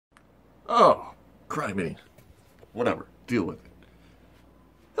Oh, criminy. Whatever, deal with it.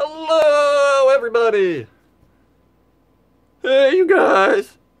 Hello, everybody! Hey, you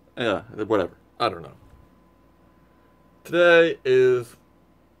guys! Yeah, whatever. I don't know. Today is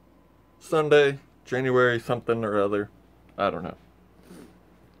Sunday, January something or other. I don't know.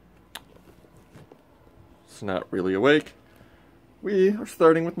 It's not really awake. We are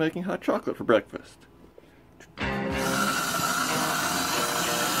starting with making hot chocolate for breakfast.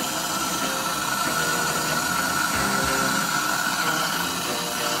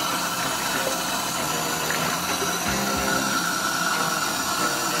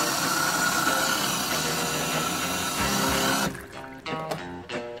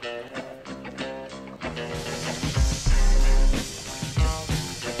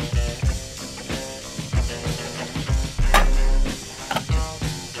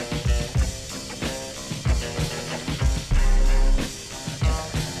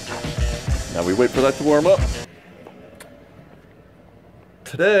 Now we wait for that to warm up.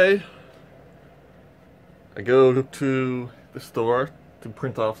 Today, I go to the store to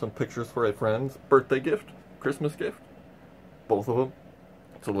print off some pictures for a friend's birthday gift, Christmas gift. Both of them.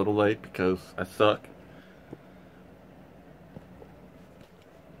 It's a little late because I suck.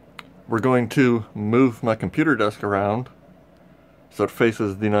 We're going to move my computer desk around so it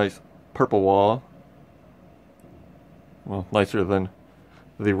faces the nice purple wall. Well, nicer than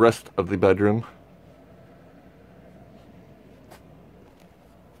the rest of the bedroom.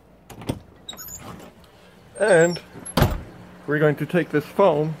 And we're going to take this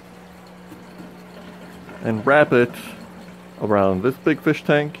foam and wrap it around this big fish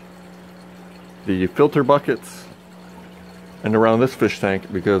tank, the filter buckets, and around this fish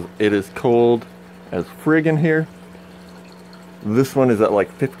tank because it is cold as frig in here. This one is at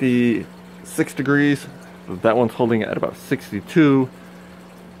like 56 degrees. That one's holding at about 62.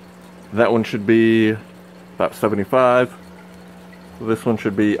 That one should be about 75. This one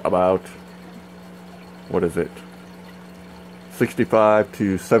should be about, what is it? 65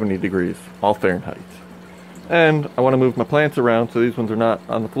 to 70 degrees, all Fahrenheit. And I want to move my plants around so these ones are not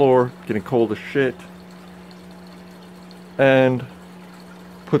on the floor, getting cold as shit. And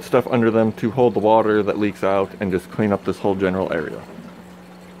put stuff under them to hold the water that leaks out and just clean up this whole general area.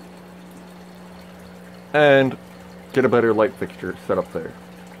 And get a better light fixture set up there.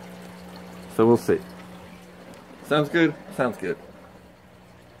 So we'll see. Sounds good? Sounds good.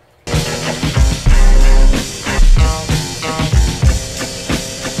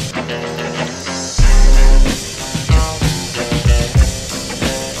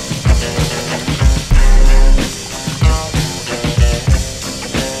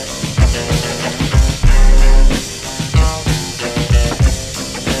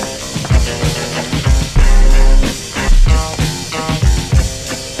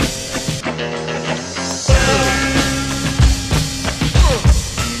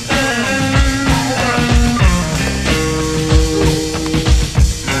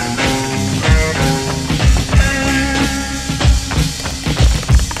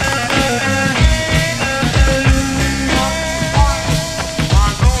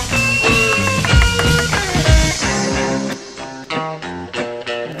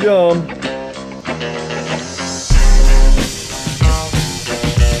 Yum.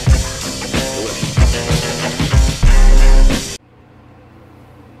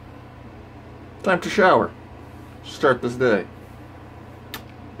 Time to shower. Start this day.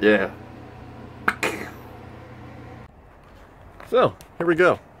 Yeah. So, here we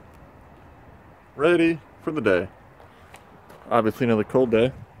go. Ready for the day. Obviously another cold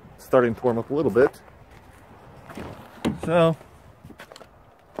day. Starting to warm up a little bit. So,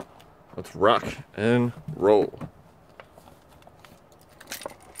 let's rock and roll.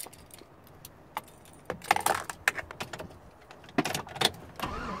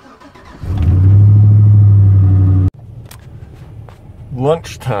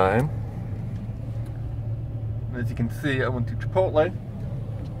 Lunchtime. As you can see, I went to Chipotle.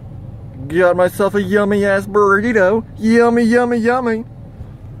 Got myself a yummy ass burrito. Yummy, yummy, yummy.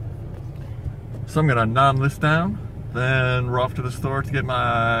 So I'm gonna nom this down. Then we're off to the store to get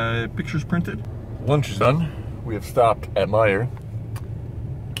my pictures printed. Lunch is done. We have stopped at Meijer.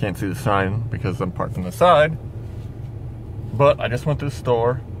 Can't see the sign because I'm parked on the side. But I just went to the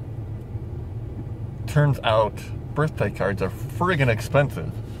store. Turns out birthday cards are friggin'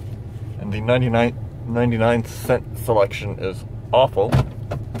 expensive. And the 99-cent selection is awful.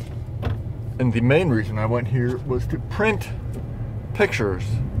 And the main reason I went here was to print pictures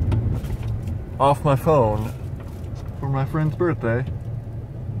off my phone for my friend's birthday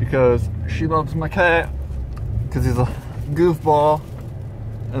because she loves my cat because he's a goofball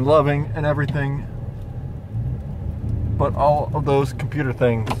and loving and everything, but all of those computer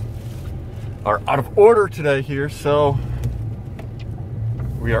things are out of order today here, so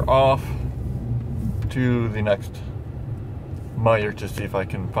we are off to the next Meyer to see if I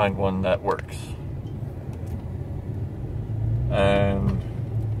can find one that works. And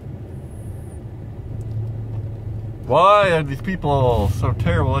why are these people so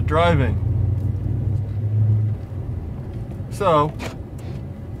terrible at driving? So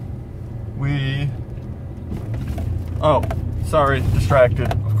sorry, distracted,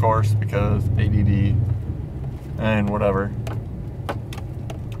 of course, because ADD and whatever.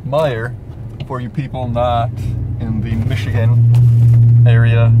 Meyer, for you people not in the Michigan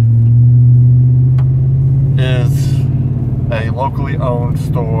area, is a locally owned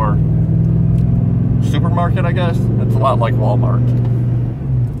store, supermarket, I guess. It's a lot like Walmart,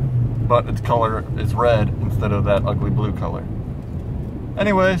 but its color is red instead of that ugly blue color.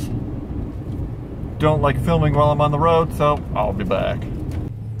 Anyways, don't like filming while I'm on the road, so I'll be back.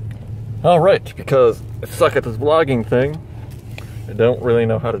 Alright, because I suck at this vlogging thing, I don't really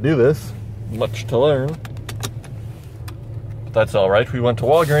know how to do this, much to learn. But that's alright, we went to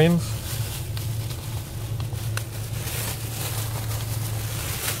Walgreens.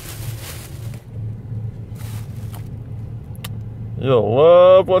 You'll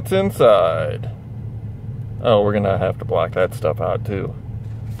love what's inside. Oh, we're gonna have to block that stuff out too.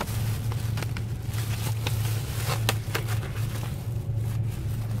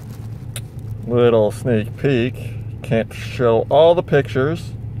 Little sneak peek. Can't show all the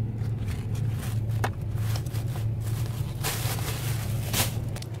pictures.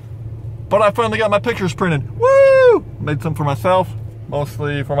 But I finally got my pictures printed. Woo! Made some for myself,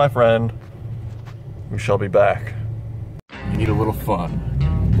 mostly for my friend, who shall be back. You need a little fun.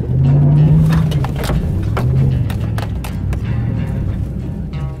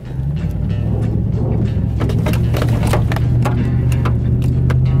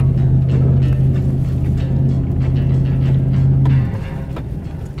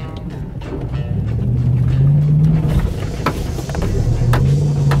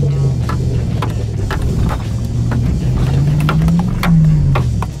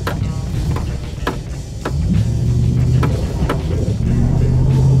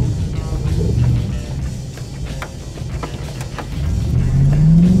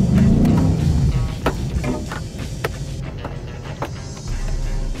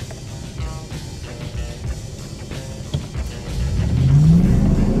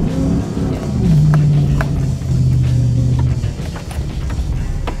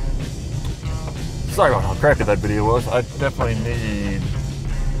 Sorry about how crappy that video was. I definitely need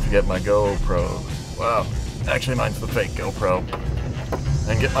to get my GoPro. Wow, actually mine's the fake GoPro.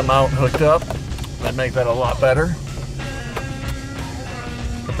 And get my mount hooked up. That'd make that a lot better.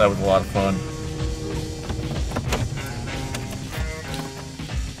 But that was a lot of fun.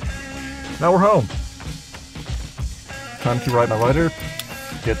 Now we're home. Time to ride my lighter,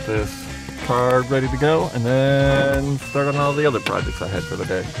 get this card ready to go, and then start on all the other projects I had for the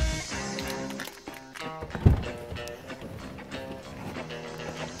day.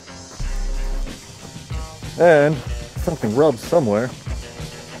 And something rubs somewhere.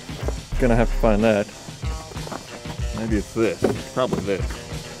 Gonna have to find that. Maybe it's this. It's probably this.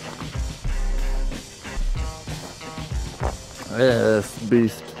 This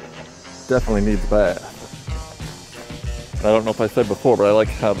beast definitely needs a bath. I don't know if I said before, but I like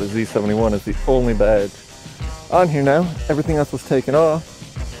how the Z71 is the only badge on here now. Everything else was taken off.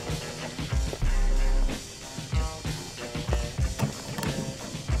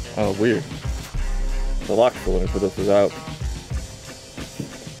 Oh, weird. The lock cylinder for this is out.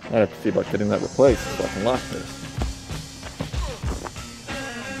 I have to see about getting that replaced so I can lock this.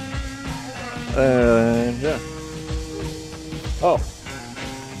 And yeah. Oh,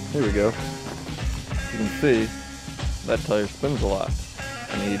 here we go. You can see that tire spins a lot.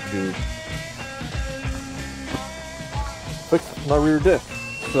 I need to fix my rear disc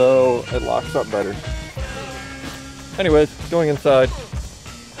so it locks up better. Anyways, going inside.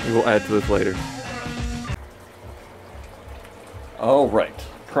 We will add to this later. Alright,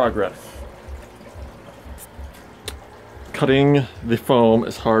 progress. Cutting the foam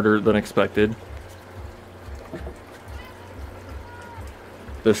is harder than expected.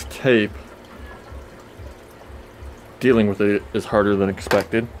 This tape, dealing with it is harder than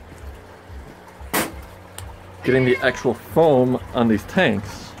expected. Getting the actual foam on these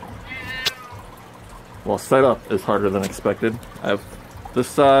tanks, well, set up is harder than expected. I have this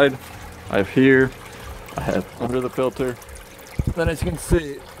side, I have here, I have under the filter. Then as you can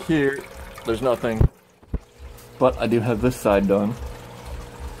see here, there's nothing, but I do have this side done.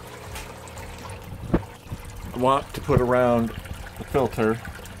 want to put around the filter,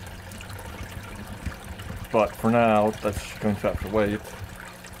 but for now that's going to have to wait.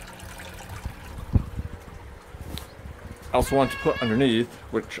 I also want to put underneath,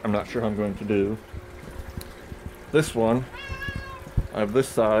 which I'm not sure how I'm going to do. This one, I have this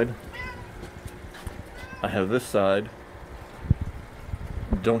side, I have this side,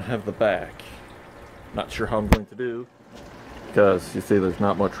 don't have the back. Not sure how I'm going to do, because you see there's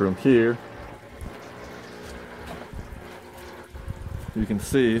not much room here. You can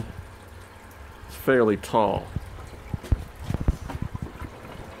see it's fairly tall.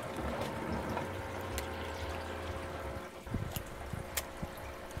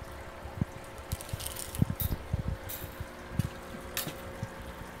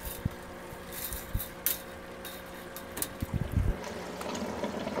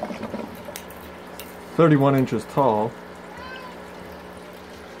 "31 inches tall."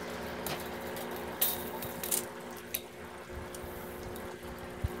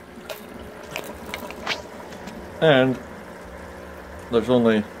 And there's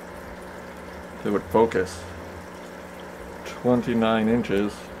only, if it would focus, 29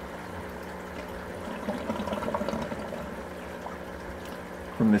 inches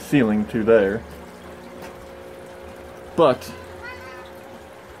from the ceiling to there. But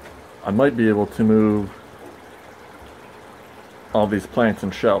I might be able to move all these plants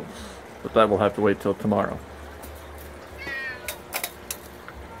and shelves, but that will have to wait till tomorrow.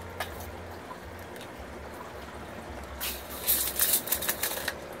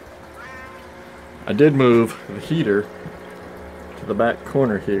 I did move the heater to the back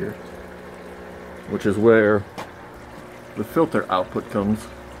corner here, which is where the filter output comes,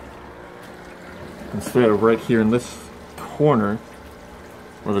 instead of right here in this corner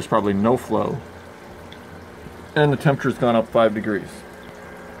where there's probably no flow, and the temperature's gone up 5 degrees.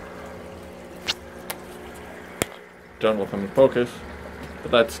 Don't know if I'm in focus,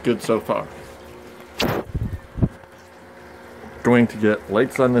 but that's good so far. Going to get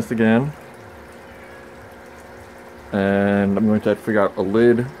lights on this again, and I'm going to have to figure out a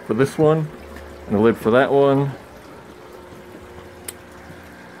lid for this one and a lid for that one.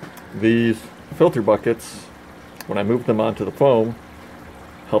 These filter buckets, when I moved them onto the foam,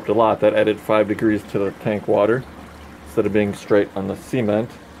 helped a lot. That added 5 degrees to the tank water instead of being straight on the cement.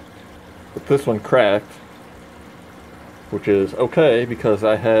 But this one cracked, which is okay because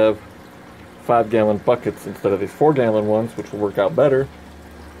I have 5-gallon buckets instead of these 4-gallon ones, which will work out better.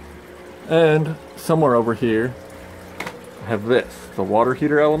 And somewhere over here I have this, the water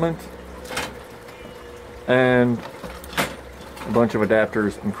heater element, and a bunch of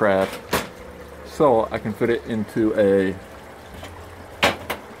adapters and crap, so I can fit it into a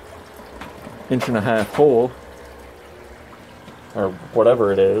 1.5-inch hole, or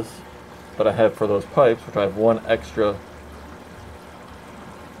whatever it is that I have for those pipes, which I have one extra.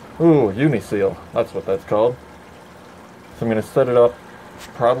 Ooh, Uniseal, that's what that's called. So I'm going to set it up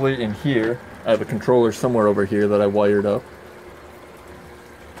probably in here. I have a controller somewhere over here that I wired up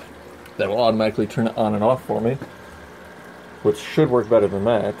that will automatically turn it on and off for me, which should work better than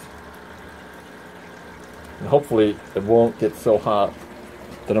that. And hopefully it won't get so hot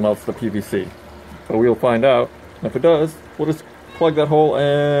that it melts the PVC. But we'll find out. And if it does, we'll just plug that hole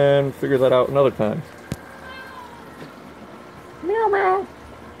and figure that out another time. Meow meow.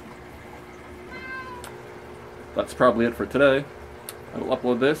 That's probably it for today. I'll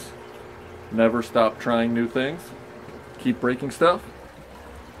upload this. Never stop trying new things. Keep breaking stuff.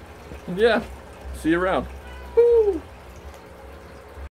 And yeah, see you around.